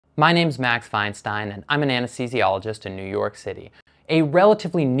My name's Max Feinstein, and I'm an anesthesiologist in New York City. A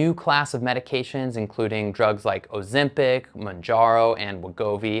relatively new class of medications, including drugs like Ozempic, Mounjaro, and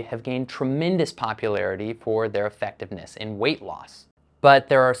Wegovy, have gained tremendous popularity for their effectiveness in weight loss. But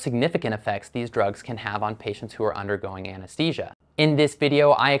there are significant effects these drugs can have on patients who are undergoing anesthesia. In this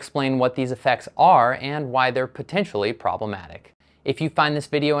video, I explain what these effects are and why they're potentially problematic. If you find this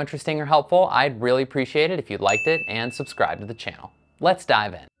video interesting or helpful, I'd really appreciate it if you liked it and subscribe to the channel. Let's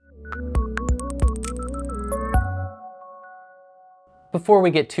dive in. Before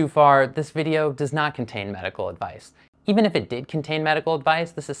we get too far, this video does not contain medical advice. Even if it did contain medical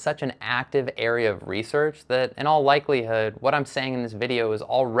advice, this is such an active area of research that in all likelihood, what I'm saying in this video is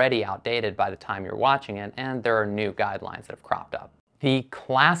already outdated by the time you're watching it, and there are new guidelines that have cropped up. The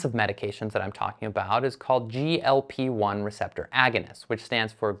class of medications that I'm talking about is called GLP-1 receptor agonists, which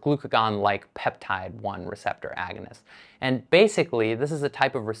stands for glucagon-like peptide 1 receptor agonist. And basically, this is a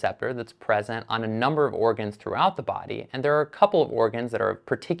type of receptor that's present on a number of organs throughout the body, and there are a couple of organs that are of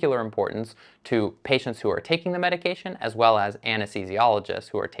particular importance to patients who are taking the medication, as well as anesthesiologists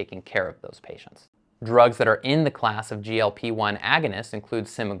who are taking care of those patients. Drugs that are in the class of GLP-1 agonists include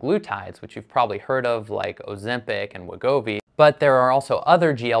semaglutides, which you've probably heard of, like Ozempic and Wegovy. But there are also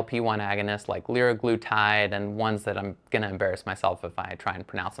other GLP-1 agonists like liraglutide and ones that I'm going to embarrass myself if I try and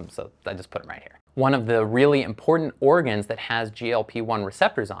pronounce them, so I just put them right here. One of the really important organs that has GLP-1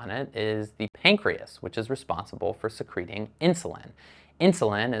 receptors on it is the pancreas, which is responsible for secreting insulin.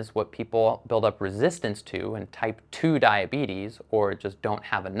 Insulin is what people build up resistance to in type 2 diabetes or just don't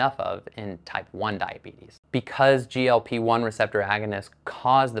have enough of in type 1 diabetes. Because GLP-1 receptor agonists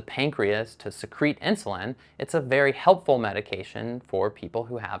cause the pancreas to secrete insulin, it's a very helpful medication for people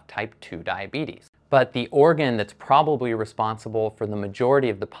who have type 2 diabetes. But the organ that's probably responsible for the majority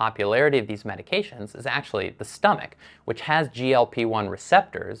of the popularity of these medications is actually the stomach, which has GLP-1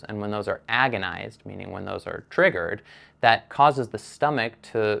 receptors, and when those are agonized, meaning when those are triggered, that causes the stomach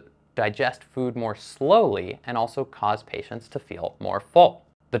to digest food more slowly and also cause patients to feel more full.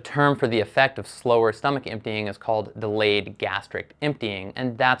 The term for the effect of slower stomach emptying is called delayed gastric emptying,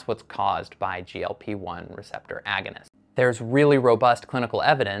 and that's what's caused by GLP-1 receptor agonists. There's really robust clinical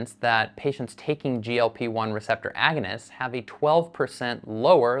evidence that patients taking GLP-1 receptor agonists have a 12%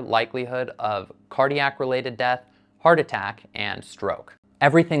 lower likelihood of cardiac-related death, heart attack, and stroke.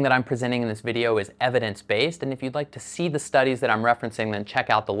 Everything that I'm presenting in this video is evidence-based, and if you'd like to see the studies that I'm referencing, then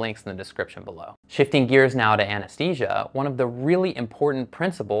check out the links in the description below. Shifting gears now to anesthesia, one of the really important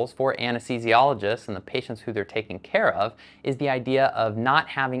principles for anesthesiologists and the patients who they're taking care of is the idea of not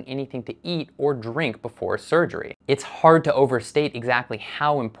having anything to eat or drink before surgery. It's hard to overstate exactly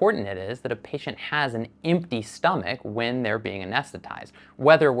how important it is that a patient has an empty stomach when they're being anesthetized,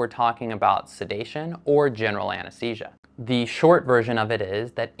 whether we're talking about sedation or general anesthesia. The short version of it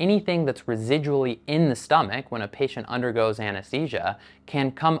is that anything that's residually in the stomach when a patient undergoes anesthesia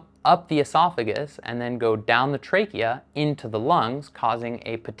can come up the esophagus and then go down the trachea into the lungs, causing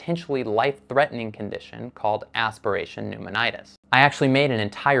a potentially life-threatening condition called aspiration pneumonitis. I actually made an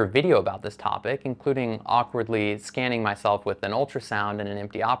entire video about this topic, including awkwardly scanning myself with an ultrasound in an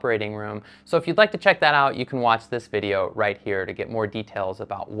empty operating room. So if you'd like to check that out, you can watch this video right here to get more details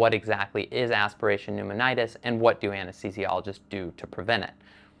about what exactly is aspiration pneumonitis and what do anesthesiologists do to prevent it.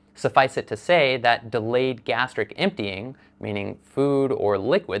 Suffice it to say that delayed gastric emptying, meaning food or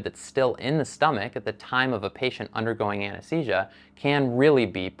liquid that's still in the stomach at the time of a patient undergoing anesthesia, can really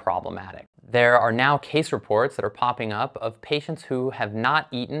be problematic. There are now case reports that are popping up of patients who have not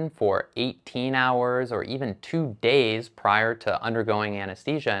eaten for 18 hours or even 2 days prior to undergoing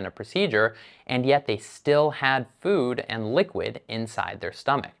anesthesia in a procedure, and yet they still had food and liquid inside their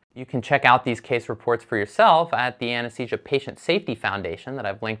stomach. You can check out these case reports for yourself at the Anesthesia Patient Safety Foundation that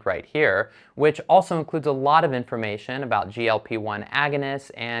I've linked right here, which also includes a lot of information about GLP-1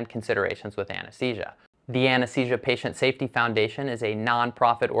 agonists and considerations with anesthesia. The Anesthesia Patient Safety Foundation is a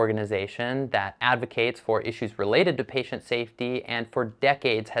nonprofit organization that advocates for issues related to patient safety and for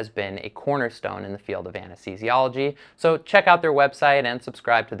decades has been a cornerstone in the field of anesthesiology. So check out their website and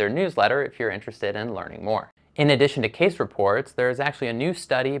subscribe to their newsletter if you're interested in learning more. In addition to case reports, there's actually a new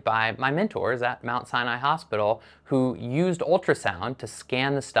study by my mentors at Mount Sinai Hospital who used ultrasound to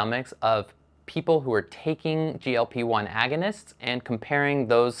scan the stomachs of people who are taking GLP-1 agonists and comparing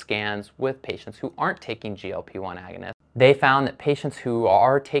those scans with patients who aren't taking GLP-1 agonists. They found that patients who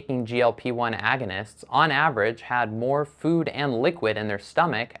are taking GLP-1 agonists on average had more food and liquid in their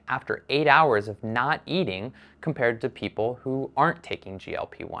stomach after 8 hours of not eating compared to people who aren't taking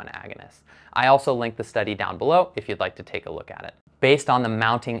GLP-1 agonists. I also linked the study down below if you'd like to take a look at it. Based on the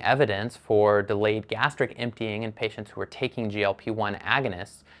mounting evidence for delayed gastric emptying in patients who are taking GLP-1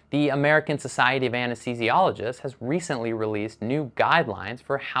 agonists, the American Society of Anesthesiologists has recently released new guidelines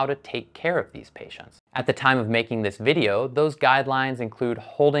for how to take care of these patients. At the time of making this video, those guidelines include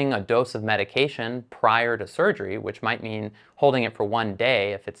holding a dose of medication prior to surgery, which might mean holding it for 1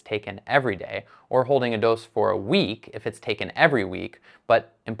 day if it's taken every day, or holding a dose for a week if it's taken every week,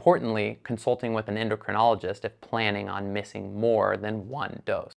 but importantly, consulting with an endocrinologist if planning on missing more than 1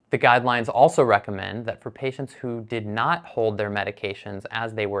 dose. The guidelines also recommend that for patients who did not hold their medications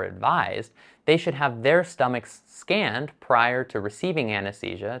as they were advised, they should have their stomachs scanned prior to receiving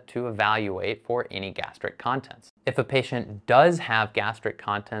anesthesia to evaluate for any gastric contents. If a patient does have gastric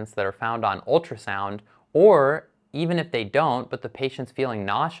contents that are found on ultrasound, or even if they don't, but the patient's feeling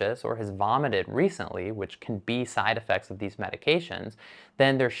nauseous or has vomited recently, which can be side effects of these medications,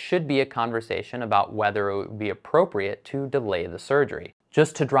 then there should be a conversation about whether it would be appropriate to delay the surgery.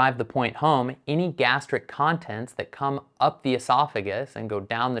 Just to drive the point home, any gastric contents that come up the esophagus and go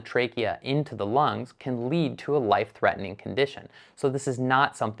down the trachea into the lungs can lead to a life-threatening condition. So this is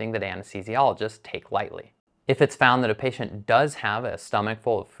not something that anesthesiologists take lightly. If it's found that a patient does have a stomach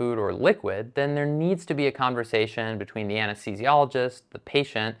full of food or liquid, then there needs to be a conversation between the anesthesiologist, the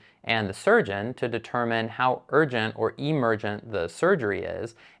patient, and the surgeon to determine how urgent or emergent the surgery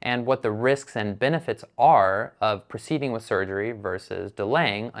is and what the risks and benefits are of proceeding with surgery versus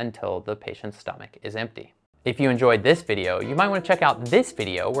delaying until the patient's stomach is empty. If you enjoyed this video, you might want to check out this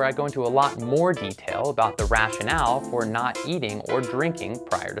video where I go into a lot more detail about the rationale for not eating or drinking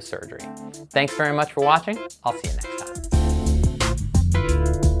prior to surgery. Thanks very much for watching. I'll see you next time.